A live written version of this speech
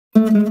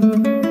मैं हूँ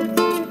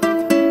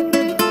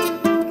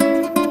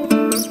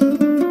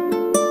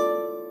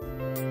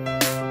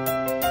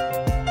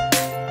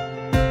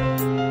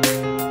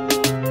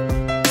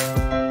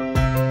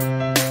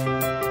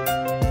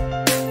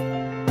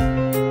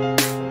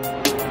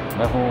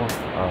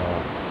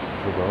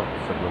ध्रुवा,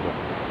 सब लोग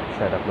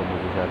शायद आप लोग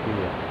मुझे जानते ही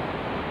हैं।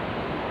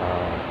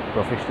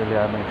 प्रोफेशनली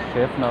मैं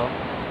शेफ़ ना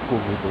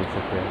कुक भी बोल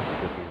सकते हैं,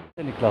 क्योंकि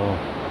निकला हूँ।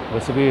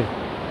 वैसे भी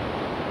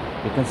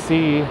you can see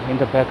in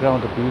the background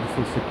the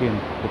beautiful Sikkim,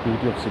 the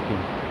beauty of Sikkim.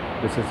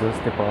 This is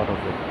just the part of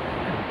it.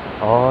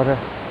 और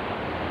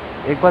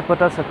एक बात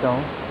बता सकता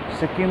हूँ,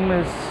 Sikkim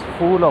is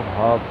full of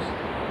herbs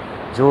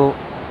जो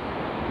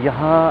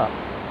यहाँ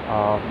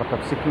मतलब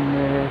सिक्किम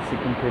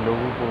के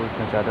लोगों को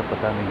इतना ज़्यादा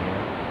पता नहीं है,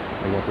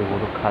 या तो वो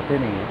लोग खाते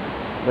नहीं हैं।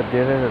 But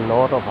there are a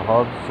lot of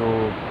herbs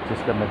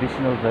जिसका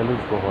मेडिसिनल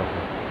वैल्यूज़ बहुत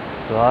है।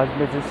 तो आज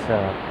मैं जिस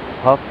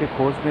हर्ब के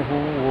खोज में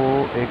हूँ वो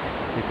एक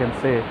यू कैन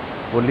से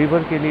वो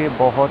लीवर के लिए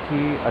बहुत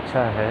ही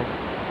अच्छा है,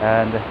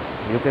 and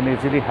you can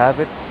easily have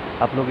it.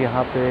 आप लोग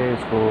यहाँ पे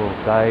इसको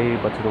गाय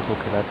बछड़ों को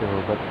खिलाते हो,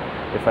 but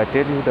if I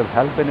tell you the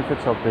health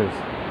benefits of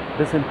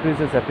this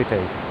increases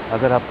appetite.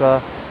 अगर आपका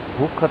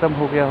भूख ख़त्म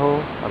हो गया हो,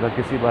 अगर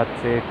किसी बात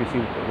से किसी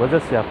वजह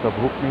से आपका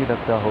भूख नहीं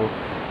लगता हो,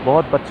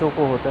 बहुत बच्चों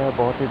को होता है,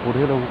 बहुत ही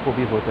बूढ़े लोगों को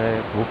भी होता है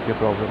भूख के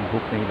प्रॉब्लम,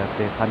 भूख नहीं लगते,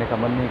 खाने का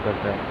मन नहीं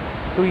करता है,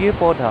 तो ये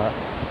पौधा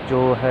जो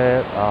है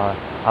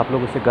आप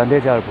लोग उसे गंधे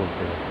जार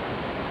बोलते हैं।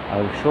 आई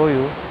विल शो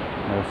यू,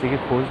 मैं उसी की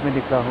खोज में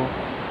निकला हूँ,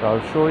 तो आई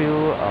विल शो यू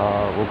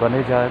वो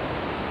गंधे जार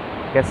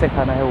कैसे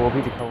खाना है वो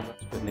भी दिखाऊंगा।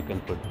 इस पर निकल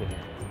पड़ते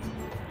हैं।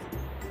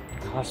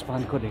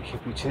 आसमान को देखिए,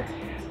 पीछे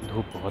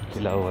धूप बहुत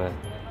खिला हुआ है,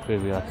 फिर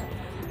भी आज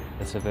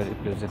ऐसे वेरी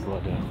प्लेजेंट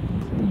वेदर।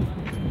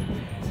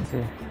 ऐसे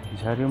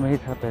झाड़ियों में ही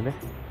था पहले,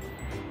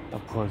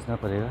 अब खोजना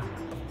पड़ेगा।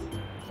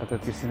 अगर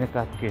किसी ने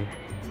काट के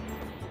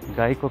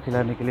गाय को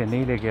खिलाने के लिए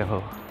नहीं ले गया हो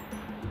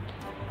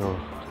तो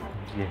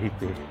यहीं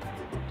पे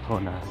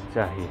होना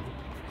चाहिए।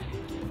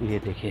 ये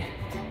देखिए,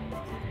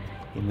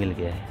 ये मिल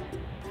गया है,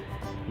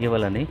 ये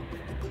वाला नहीं,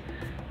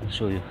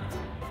 शो यू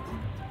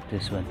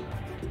दिस वन।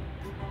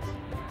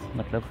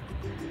 मतलब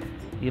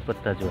ये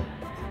पत्ता जो है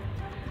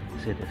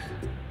से दिस,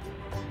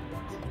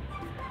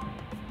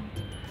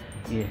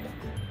 ये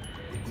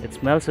इट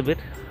स्मेल्स अ बिट।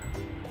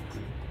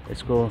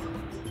 इसको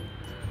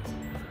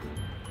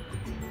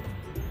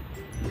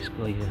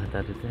ये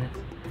हटा देते हैं,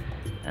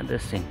 and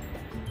this thing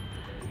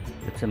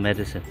it's a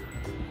medicine.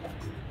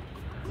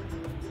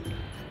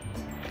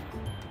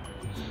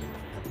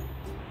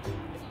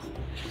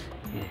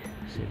 ये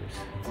see this.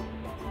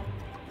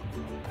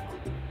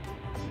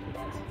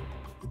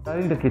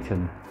 In the kitchen,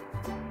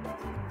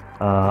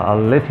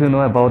 I'll let you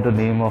know about the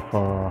name of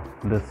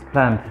this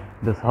plant,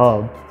 this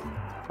herb.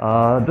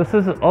 This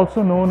is also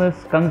known as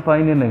skunk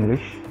vine in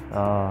English.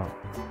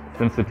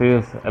 Since it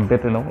is a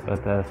bit,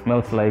 it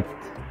smells like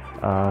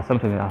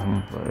something.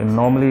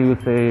 Normally you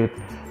say it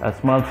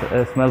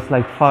smells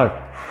like fart,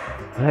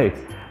 right?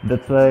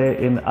 That's why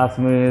in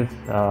Assamese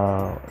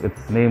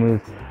its name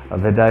is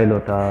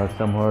Bhedailota.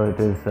 Somewhere it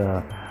is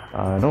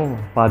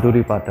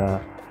Paduri Pata.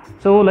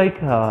 So like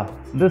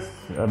this,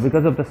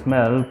 because of the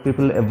smell,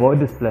 people avoid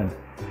this plant.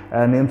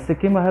 And in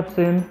Sikkim I have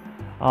seen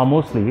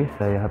mostly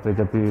यहाँ पे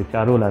जब भी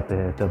चारों लाते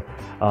हैं तब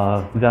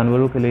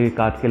जानवरों के लिए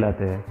काट के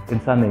लाते हैं,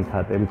 इंसान नहीं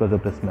खाते because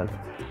of the smell.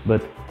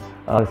 But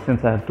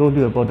since I have told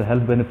you about the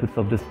health benefits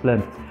of this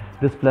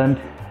plant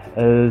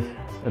is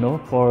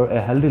for a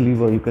healthy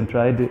liver. You can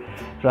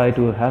try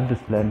to have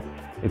this plant.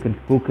 You can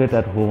cook it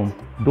at home.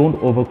 Don't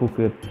overcook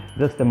it.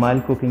 Just a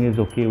mild cooking is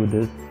okay with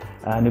this,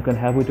 and you can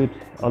have with it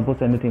almost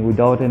anything,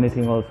 without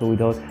anything also,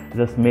 without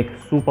just make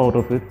soup out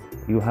of it.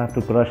 You have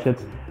to crush it,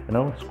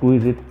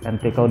 squeeze it and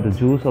take out the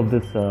juice of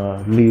this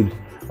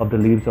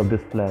leaves of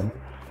this plant,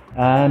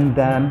 and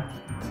then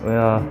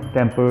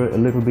temper a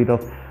little bit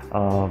of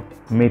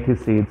methi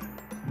seeds,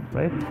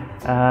 right,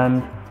 and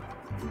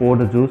pour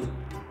the juice,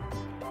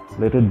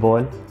 let it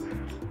boil.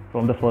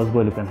 From the first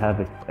boil you can have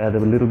it, add a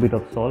little bit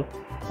of salt,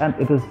 and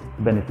it is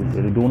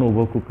beneficial. Don't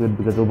overcook it,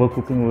 because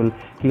overcooking will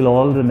kill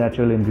all the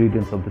natural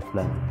ingredients of this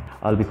plant.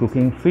 I'll be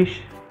cooking fish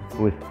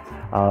with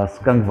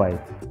skunk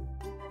vine.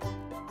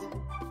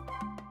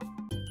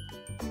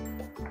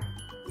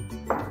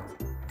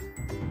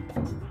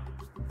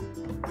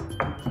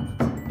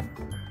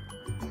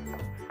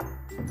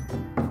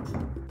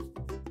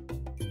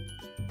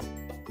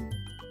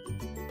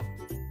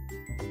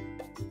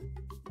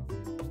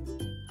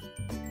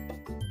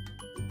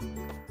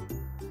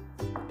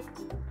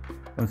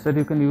 Instead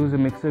you can use a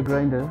mixer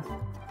grinder,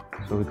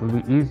 so it will be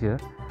easier,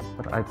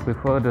 but I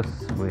prefer this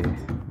way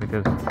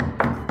because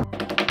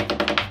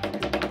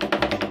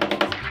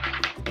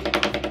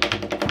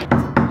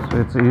so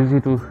it's easy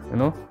to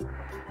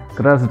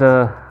crush the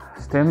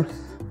stems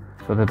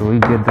so that we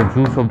get the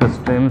juice of the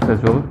stems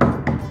as well.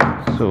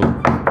 So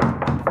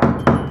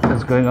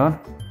that's going on.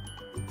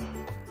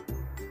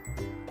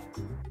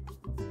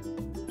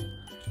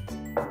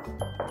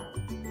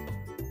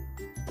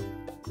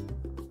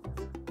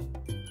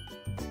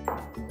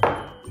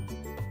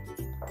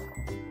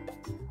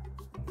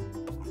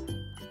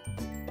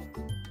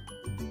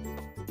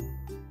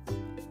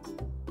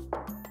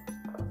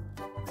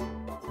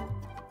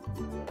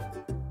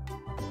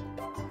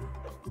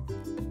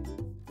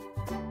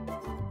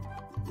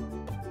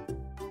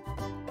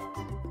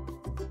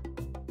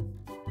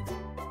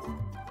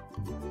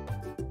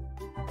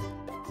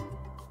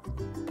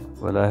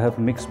 Well, I have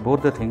mixed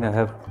both the thing. I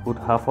have put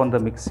half on the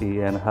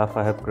mixie and half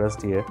I have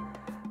crushed here,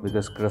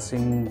 because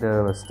crushing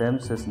the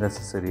stems is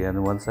necessary,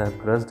 and once I have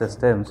crushed the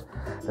stems,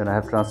 then I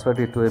have transferred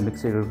it to a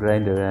mixer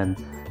grinder and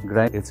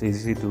grind. It's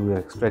easy to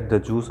extract the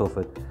juice of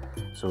it.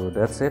 So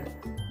that's it.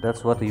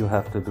 That's what you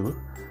have to do.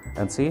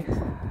 And see,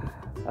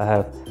 I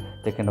have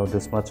taken out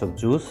this much of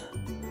juice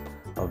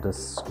of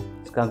this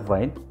skunk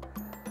vine.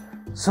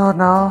 So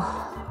now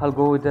I'll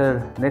go with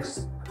the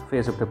next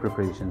phase of the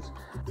preparations.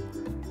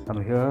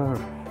 I'm here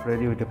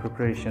ready with the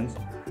preparations.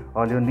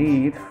 All you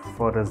need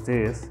for this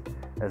is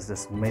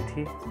this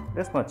methi,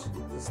 this much,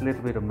 just a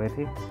little bit of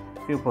methi,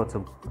 few pods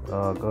of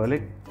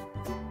garlic,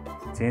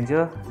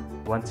 ginger,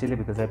 one chili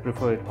because I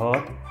prefer it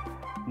hot.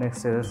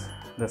 Next is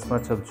this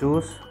much of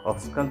juice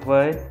of skunk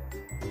vine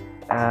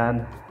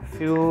and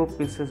few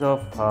pieces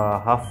of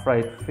half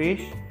fried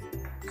fish.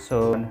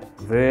 So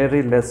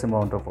very less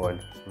amount of oil,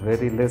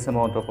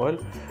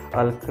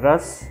 I'll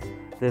crush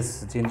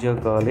this ginger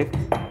garlic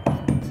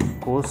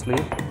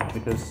coarsely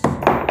because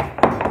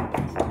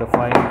the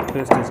fine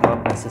paste is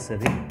not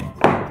necessary.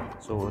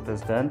 So it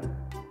is done,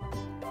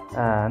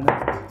 and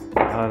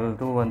I'll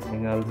do one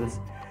thing. I'll just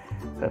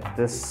cut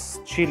this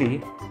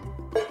chili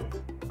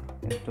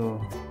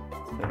into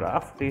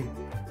roughly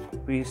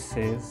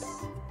pieces.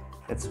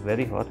 It's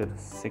very hot.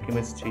 It's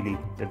Assamese chili,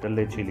 the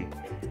Dalle chili.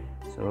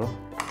 So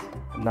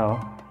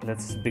now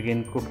let's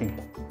begin cooking.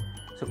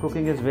 So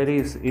cooking is very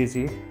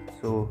easy.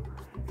 So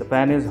the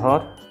pan is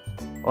hot.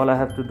 All I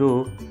have to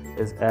do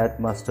is add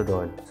mustard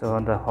oil. So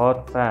on the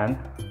hot pan,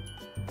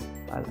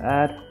 I'll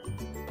add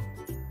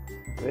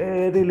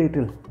very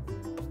little.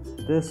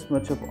 This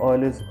much of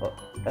oil is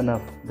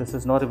enough. This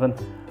is not even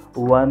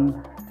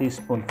 1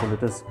 teaspoonful.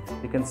 It is,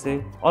 you can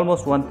say,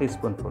 almost 1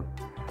 teaspoonful.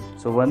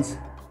 So once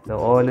the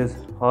oil is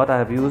hot, I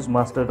have used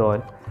mustard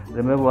oil.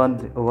 Remember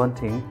one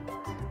thing,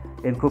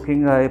 in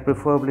cooking I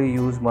preferably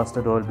use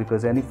mustard oil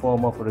because any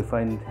form of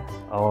refined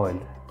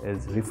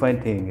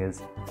thing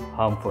is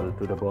harmful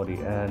to the body,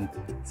 and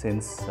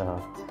since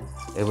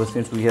ever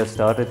since we have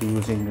started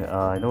using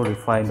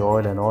refined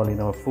oil and all in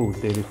our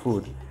food, daily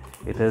food,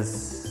 it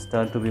has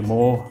turned to be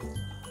more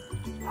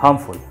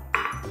harmful.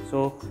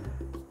 So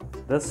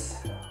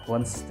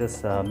once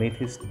this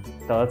methi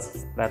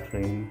starts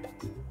splattering,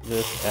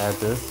 just add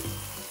this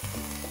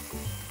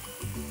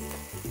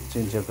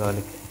ginger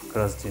garlic,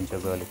 crushed ginger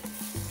garlic.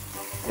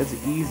 It's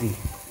easy,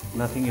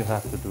 nothing you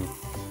have to do.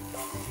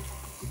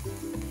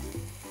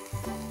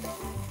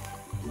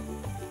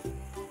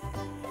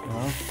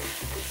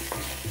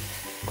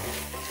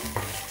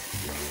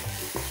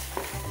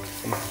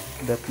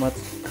 That much,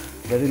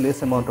 very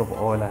less amount of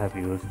oil I have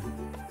used.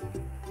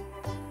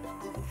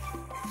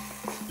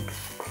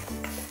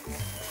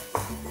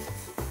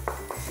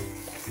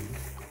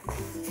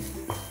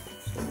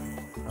 So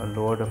I'll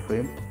lower the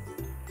flame,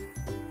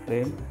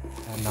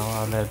 and now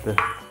I'll add the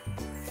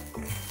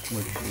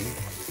mirchi.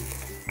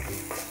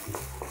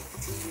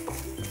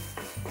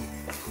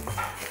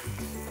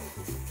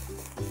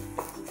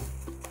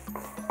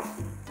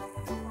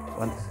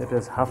 Once it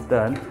is half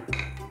done,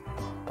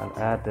 I'll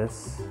add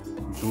this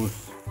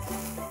juice.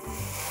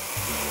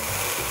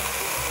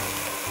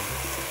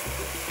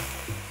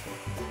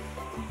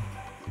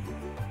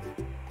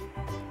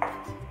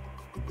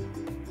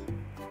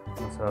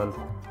 So I'll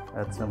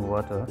add some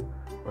water,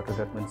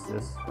 that means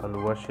this,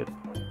 I'll wash it,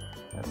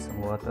 add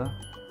some water.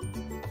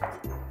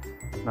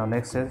 Now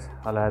next is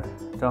I'll add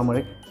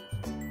turmeric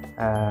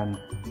and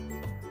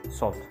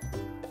salt.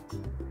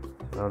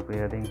 So I'll be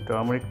adding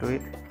turmeric to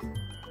it,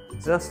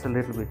 just a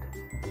little bit.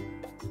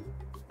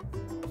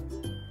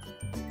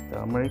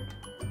 Turmeric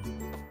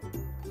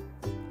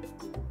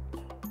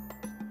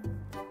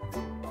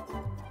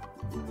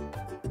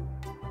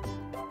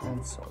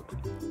and salt.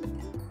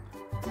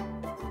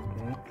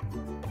 Okay.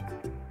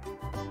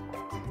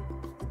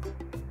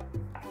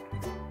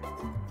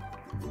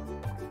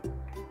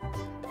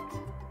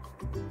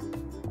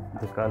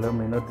 The color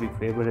may not be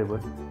favorable,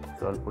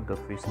 so I'll put the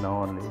fish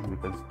now only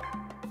because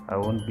I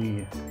won't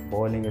be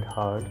boiling it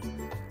hard.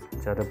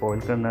 ज़्यादा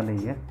boil करना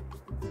नहीं है,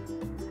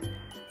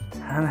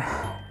 and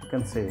you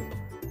can say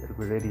it will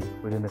be ready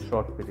within a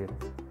short period.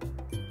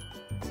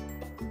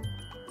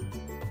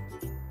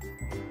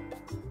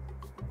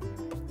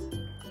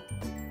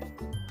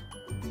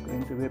 It's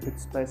going to be a bit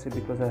spicy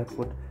because I have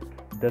put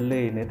dalle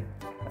in it,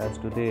 as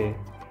today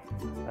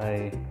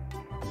I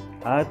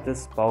add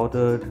this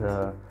powdered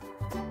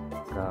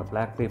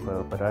black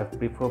pepper, but I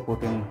prefer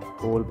putting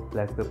whole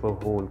black pepper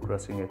whole,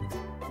 crushing it,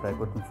 but I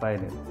couldn't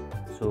find it.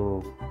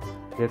 So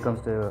here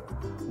comes the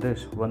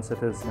dish. Once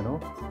it is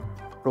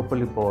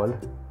properly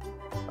boiled,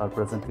 I'll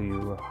present to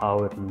you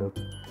how it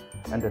looks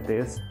and the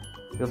taste.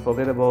 You'll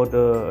forget about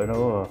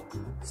the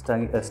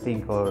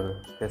stink or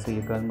कैसे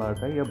ये gun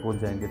मारता है, या भूल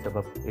जाएंगे जब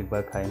आप एक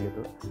बार खाएंगे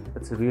तो.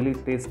 It's really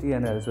tasty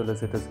and as well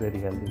as it is very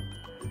healthy.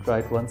 Try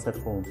it once at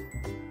home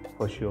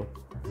for sure,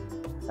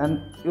 and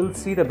you'll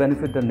see the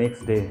benefit the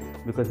next day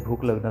because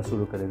भूख लगना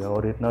शुरू करेगा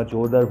और इतना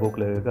जोरदार भूख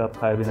लगेगा आप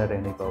खाए बिना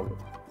रह नहीं पाओगे.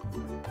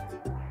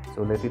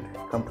 So let it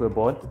come to a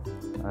boil.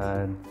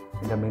 And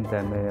in the mean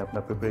time मैं अपना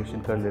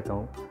प्रिपरेशन कर लेता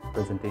हूँ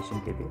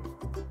प्रेजेंटेशन के लिए।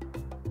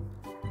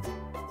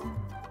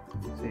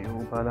 से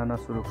उबाल आना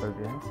शुरू कर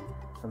दिया है।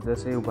 अब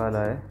जैसे ही उबाल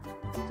आए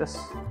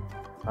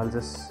I'll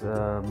just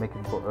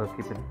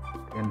keep it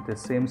in the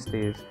same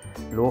stage,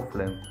 low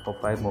flame for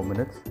 5 more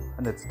minutes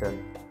and it's done.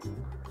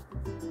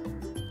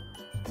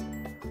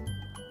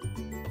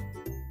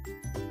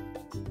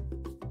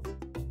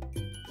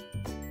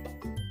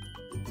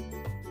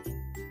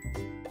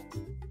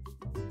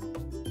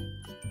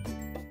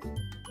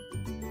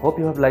 Hope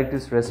you have liked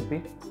this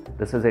recipe.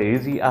 This is a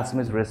easy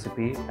Assamese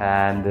recipe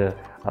and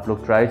आप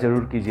लोग ट्राई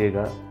ज़रूर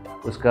कीजिएगा।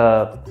 उसका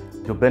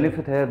जो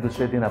बेनिफिट है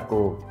दूसरे दिन आपको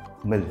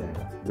मिल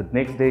जाएगा। The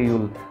next day you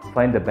will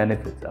find the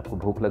benefits, आपको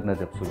भूख लगना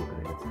जब शुरू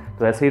करेगा।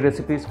 तो ऐसे ही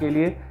रेसिपीज़ के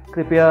लिए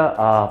कृपया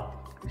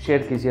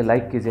शेयर कीजिए,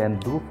 लाइक कीजिए and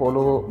do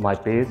follow my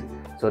page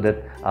so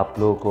that आप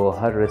लोगों को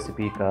हर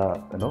रेसिपी का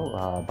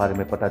बारे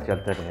में पता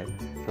चलता रहे।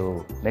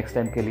 तो नेक्स्ट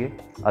टाइम के लिए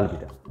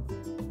अलविदा।